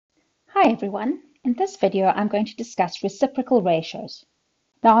Hi everyone, in this video I'm going to discuss reciprocal ratios.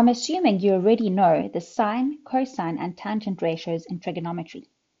 Now I'm assuming you already know the sine, cosine and tangent ratios in trigonometry.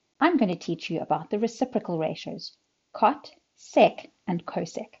 I'm going to teach you about the reciprocal ratios, cot, sec and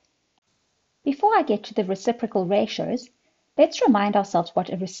cosec. Before I get to the reciprocal ratios, let's remind ourselves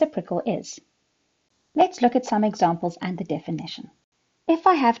what a reciprocal is. Let's look at some examples and the definition. If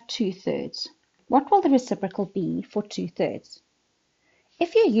I have 2/3, what will the reciprocal be for 2/3?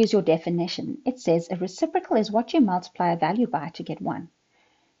 If you use your definition, it says a reciprocal is what you multiply a value by to get 1.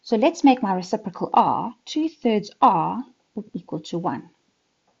 So let's make my reciprocal r. 2/3 r will equal to 1.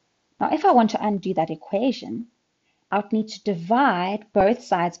 Now if I want to undo that equation, I would need to divide both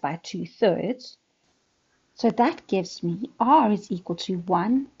sides by 2/3. So that gives me r is equal to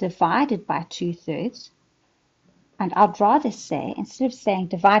 1 divided by 2/3. And I'd rather say, instead of saying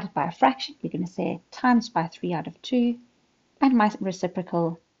divided by a fraction, we're going to say times by 3/2. And my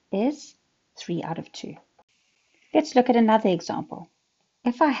reciprocal is 3/2. Let's look at another example.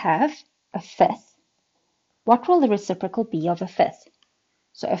 If I have a fifth, what will the reciprocal be of a fifth?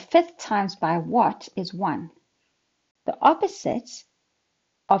 So a fifth times by what is 1? The opposite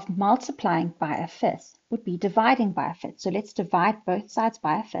of multiplying by a fifth would be dividing by a fifth. So let's divide both sides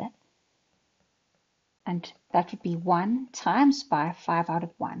by a fifth. And that would be 1 times by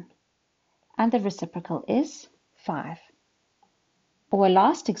 5/1. And the reciprocal is 5. Or a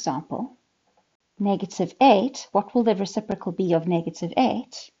last example, -8, what will the reciprocal be of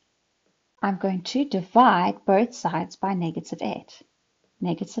 -8? I'm going to divide both sides by -8,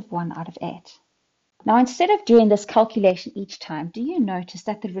 -1/8. Now instead of doing this calculation each time, do you notice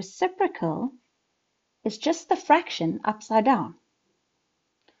that the reciprocal is just the fraction upside down?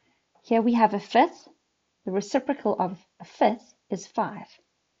 Here we have a fifth. The reciprocal of a fifth is 5.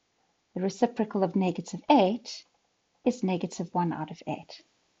 The reciprocal of -8 is -1/8.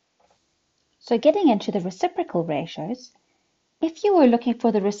 So getting into the reciprocal ratios, if you were looking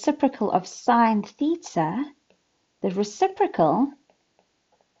for the reciprocal of sinθ, the reciprocal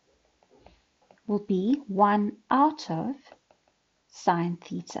will be 1/sinθ.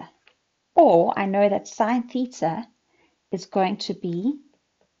 Or I know that sinθ is going to be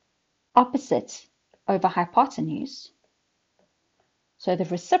opposite over hypotenuse. So the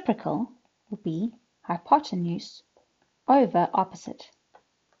reciprocal will be hypotenuse over opposite.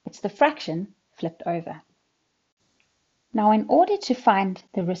 It's the fraction flipped over. Now in order to find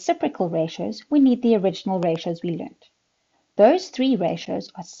the reciprocal ratios, we need the original ratios we learned. Those three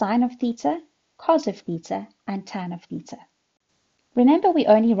ratios are sine of theta, cos of theta, and tan of theta. Remember, we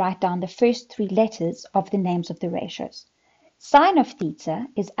only write down the first three letters of the names of the ratios. Sine of theta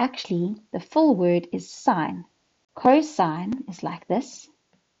is actually, the full word is sine. Cosine is like this,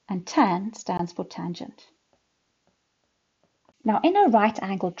 and tan stands for tangent. Now in a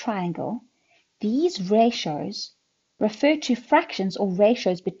right-angled triangle, these ratios refer to fractions or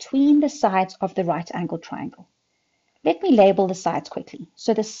ratios between the sides of the right-angled triangle. Let me label the sides quickly.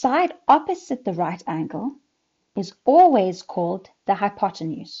 So the side opposite the right angle is always called the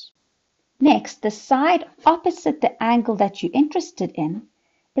hypotenuse. Next, the side opposite the angle that you're interested in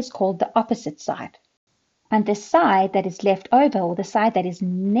is called the opposite side. And the side that is left over, or the side that is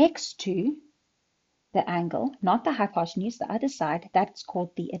next to the angle, not the hypotenuse, the other side, that's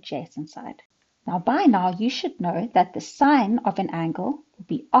called the adjacent side. Now by now you should know that the sine of an angle will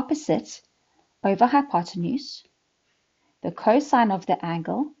be opposite over hypotenuse. The cosine of the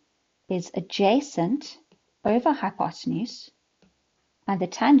angle is adjacent over hypotenuse, and the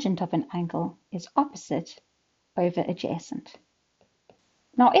tangent of an angle is opposite over adjacent.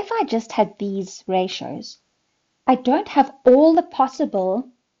 Now if I just had these ratios, I don't have all the possible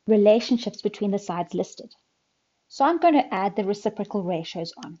relationships between the sides listed. So I'm going to add the reciprocal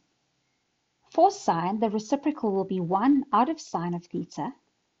ratios on. For sine, the reciprocal will be 1/sine of theta.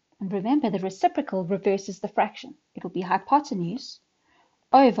 And remember, the reciprocal reverses the fraction. It will be hypotenuse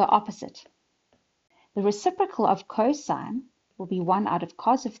over opposite. The reciprocal of cosine will be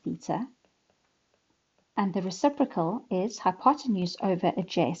 1/cos of theta. And the reciprocal is hypotenuse over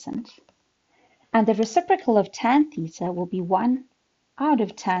adjacent. And the reciprocal of tan theta will be 1/tan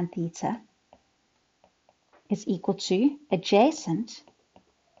theta is equal to adjacent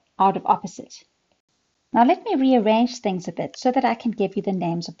out of opposite. Now let me rearrange things a bit so that I can give you the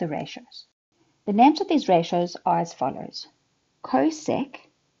names of the ratios. The names of these ratios are as follows: cosec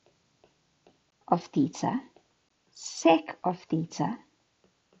of theta, sec of theta,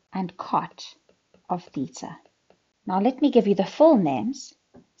 and cot of theta. Now let me give you the full names.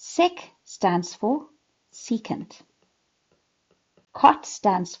 Sec stands for secant. Cot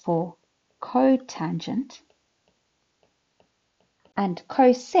stands for cotangent. And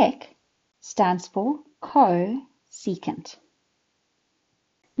cosec stands for cosecant.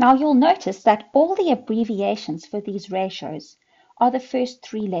 Now you'll notice that all the abbreviations for these ratios are the first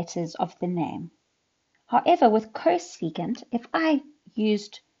three letters of the name. However, with cosecant, if I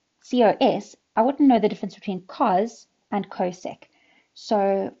used COS, I wouldn't know the difference between cos and cosec.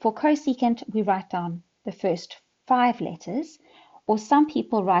 So for cosecant, we write down the first 5 letters, or some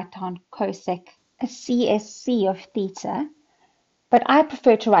people write down cosec, a CSC of theta, but I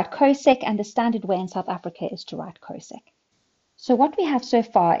prefer to write cosec, and the standard way in South Africa is to write cosec. So what we have so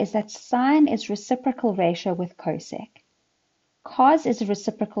far is that sine is reciprocal ratio with cosec, cos is a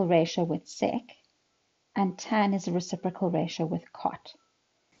reciprocal ratio with sec, and tan is a reciprocal ratio with cot.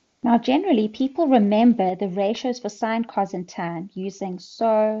 Now generally people remember the ratios for sine, cos, and tan using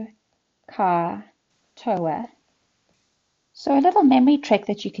so, ca, toa. So a little memory trick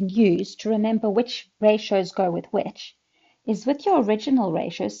that you can use to remember which ratios go with which is with your original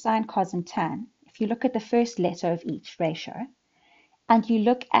ratios, sine, cos, and tan, if you look at the first letter of each ratio, and you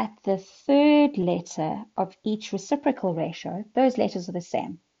look at the third letter of each reciprocal ratio, those letters are the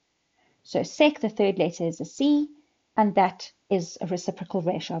same. So sec, the third letter is a C, and that is a reciprocal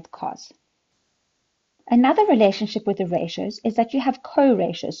ratio of cos. Another relationship with the ratios is that you have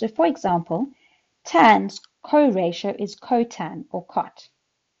co-ratios. So for example, tan's co-ratio is cotan or cot.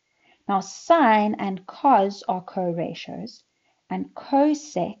 Now sine and cos are co-ratios, and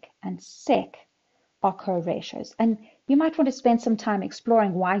cosec and sec are co-ratios. And you might want to spend some time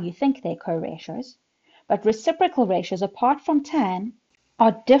exploring why you think they're co-ratios. But reciprocal ratios, apart from tan,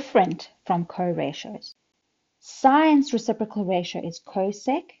 are different from co-ratios. Sine's reciprocal ratio is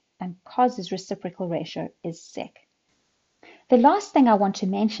cosec, and cos's reciprocal ratio is sec. The last thing I want to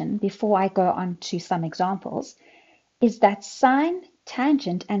mention before I go on to some examples is that sine,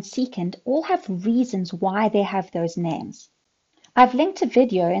 tangent, and secant all have reasons why they have those names. I've linked a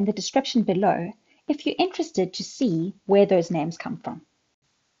video in the description below if you're interested to see where those names come from.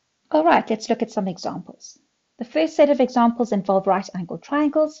 All right, let's look at some examples. The first set of examples involve right-angled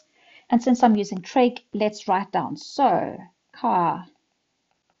triangles, and since I'm using trig, let's write down so, ca,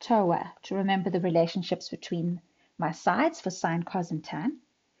 toa, to remember the relationships between my sides for sine, cos, and tan.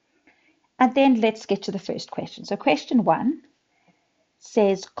 And then let's get to the first question. So question 1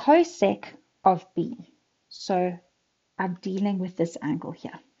 says cosec of B. So I'm dealing with this angle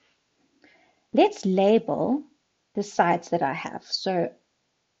here. Let's label the sides that I have. So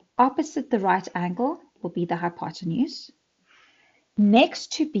opposite the right angle will be the hypotenuse.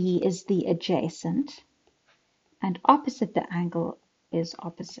 Next to B is the adjacent, and opposite the angle is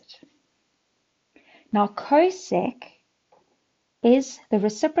opposite. Now cosec is the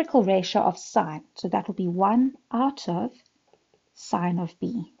reciprocal ratio of sine, so that will be 1 out of sine of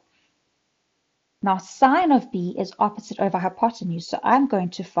B. Now sine of B is opposite over hypotenuse, so I'm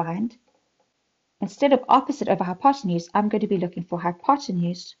going to find, instead of opposite over hypotenuse, I'm going to be looking for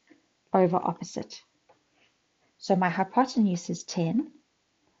hypotenuse over opposite. So my hypotenuse is 10.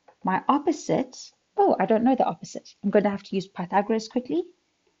 My opposite, oh, I don't know the opposite. I'm going to have to use Pythagoras quickly.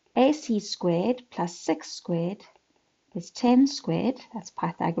 AC squared plus 6 squared is 10 squared. That's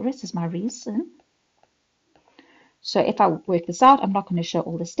Pythagoras is my reason. So if I work this out, I'm not going to show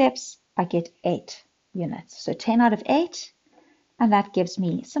all the steps. I get 8 units. So 10 out of 8, and that gives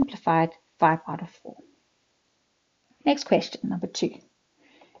me simplified 5 out of 4. Next question, number 2.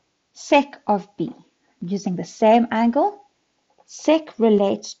 Sec of B. Using the same angle, sec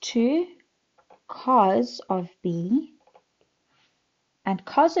relates to cos of B, and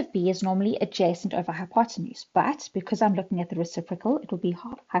cos of B is normally adjacent over hypotenuse, but because I'm looking at the reciprocal, it will be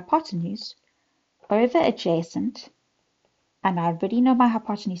hypotenuse over adjacent, and I already know my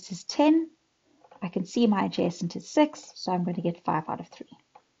hypotenuse is 10. I can see my adjacent is 6, so I'm going to get 5 out of 3.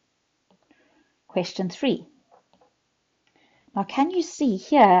 Question 3. Now can you see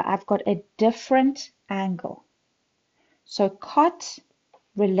here I've got a different angle. So cot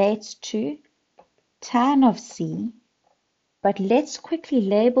relates to tan of C, but let's quickly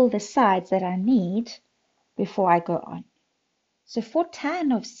label the sides that I need before I go on. So for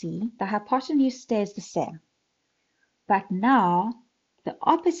tan of C, the hypotenuse stays the same, but now the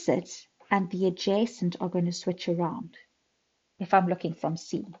opposite and the adjacent are going to switch around if I'm looking from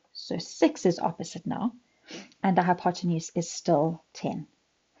C. So 6 is opposite now, and the hypotenuse is still 10.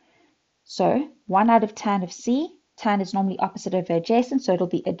 So 1 out of tan of C, tan is normally opposite over adjacent, so it'll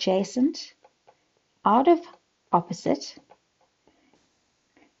be adjacent out of opposite.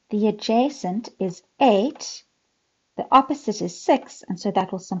 The adjacent is 8, the opposite is 6, and so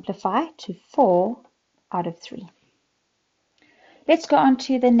that will simplify to 4 out of 3. Let's go on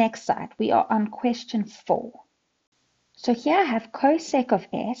to the next side. We are on question 4. So here I have cosec of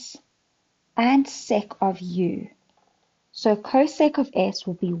S and sec of u. So cosec of s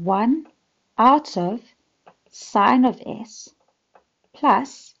will be 1 out of sine of s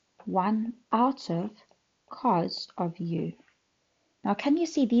plus 1 out of cos of u. Now, can you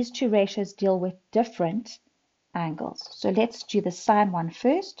see these two ratios deal with different angles? So let's do the sine one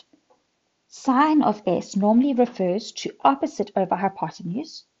first. Sine of s normally refers to opposite over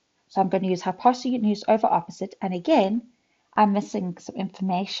hypotenuse. So I'm going to use hypotenuse over opposite. And again, I'm missing some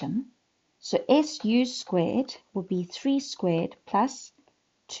information. So su squared will be 3 squared plus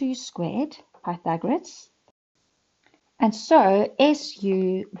 2 squared, Pythagoras. And so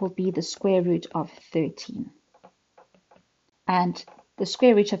su will be the square root of 13. And the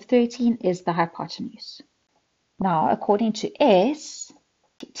square root of 13 is the hypotenuse. Now, according to s,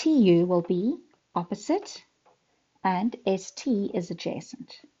 tu will be opposite and st is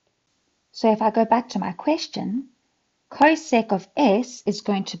adjacent. So if I go back to my question, cosec of s is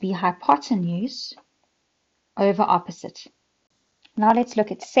going to be hypotenuse over opposite. Now let's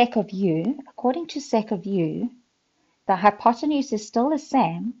look at sec of u. According to sec of u, the hypotenuse is still the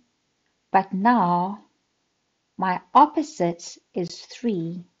same, but now my opposite is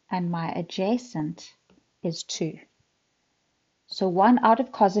 3 and my adjacent is 2. So 1 out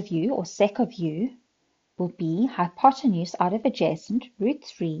of cos of u, or sec of u, will be hypotenuse out of adjacent, root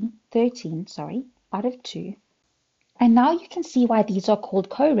 13, out of 2. And now you can see why these are called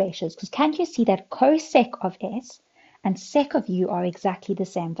co-ratios, because can't you see that cosec of s and sec of u are exactly the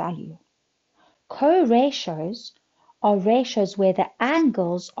same value? Co-ratios are ratios where the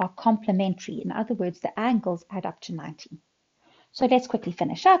angles are complementary. In other words, the angles add up to 90. So let's quickly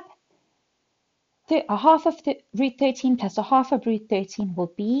finish up. A half of root 13 plus a half of root 13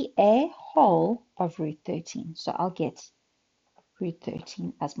 will be a whole of root 13. So I'll get root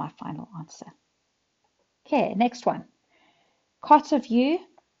 13 as my final answer. Okay, next one. Cot of u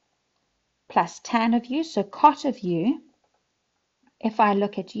plus tan of u. So cot of u, if I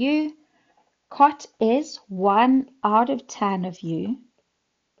look at u, cot is 1 out of tan of u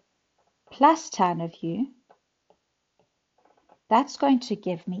plus tan of u. That's going to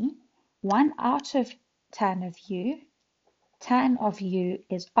give me 1 out of tan of u. Tan of u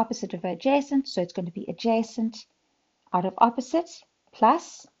is opposite of adjacent, so it's going to be adjacent out of opposite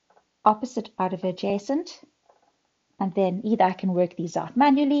plus opposite out of adjacent. And then either I can work these out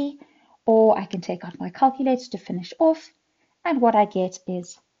manually or I can take out my calculator to finish off. And what I get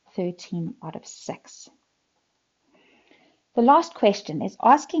is 13 out of 6. The last question is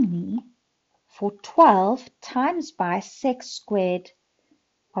asking me for 12 times by sec squared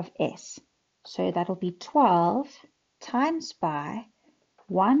of s. So that'll be 12 times by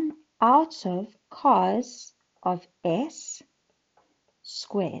 1 out of cos of s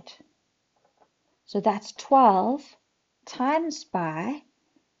squared. So that's 12 times by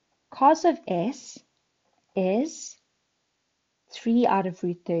cos of s is 3 out of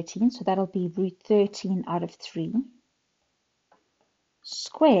root 13. So that'll be root 13 out of 3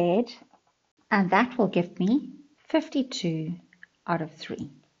 squared. And that will give me 52 out of 3.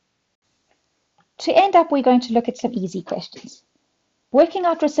 To end up, we're going to look at some easy questions. Working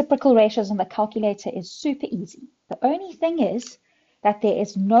out reciprocal ratios on the calculator is super easy. The only thing is that there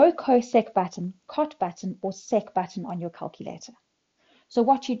is no cosec button, cot button, or sec button on your calculator. So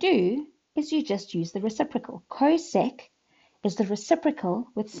what you do is you just use the reciprocal. Cosec is the reciprocal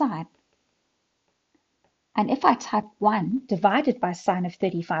with sine. And if I type 1 divided by sine of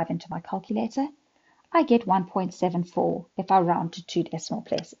 35 into my calculator, I get 1.74 if I round to 2 decimal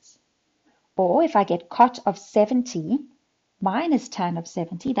places. Or if I get cot of 70 minus tan of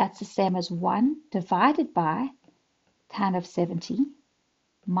 70, that's the same as 1 divided by tan of 70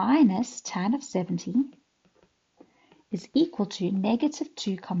 minus tan of 70 is equal to negative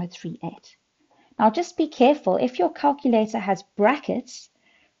 2,38. Now just be careful, if your calculator has brackets,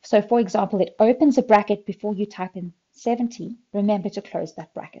 so for example, it opens a bracket before you type in 70, remember to close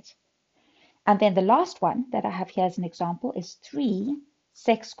that bracket. And then the last one that I have here as an example is 3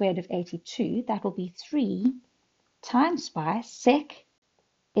 sec squared of 82. That will be 3 times by sec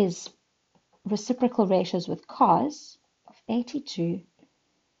is reciprocal ratios with cos of 82,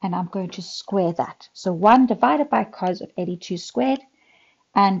 and I'm going to square that. So 1 divided by cos of 82 squared,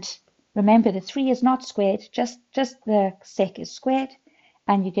 and remember the 3 is not squared, just the sec is squared,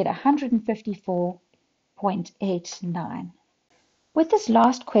 and you get 154.89. With this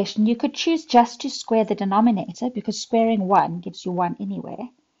last question, you could choose just to square the denominator because squaring 1 gives you 1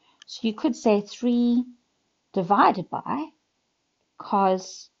 anyway. So you could say 3 divided by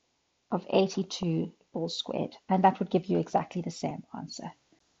cos of 82 all squared, and that would give you exactly the same answer.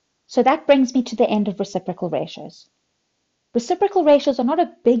 So that brings me to the end of reciprocal ratios. Reciprocal ratios are not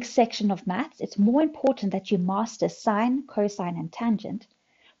a big section of maths. It's more important that you master sine, cosine, and tangent,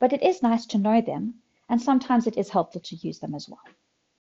 but it is nice to know them, and sometimes it is helpful to use them as well.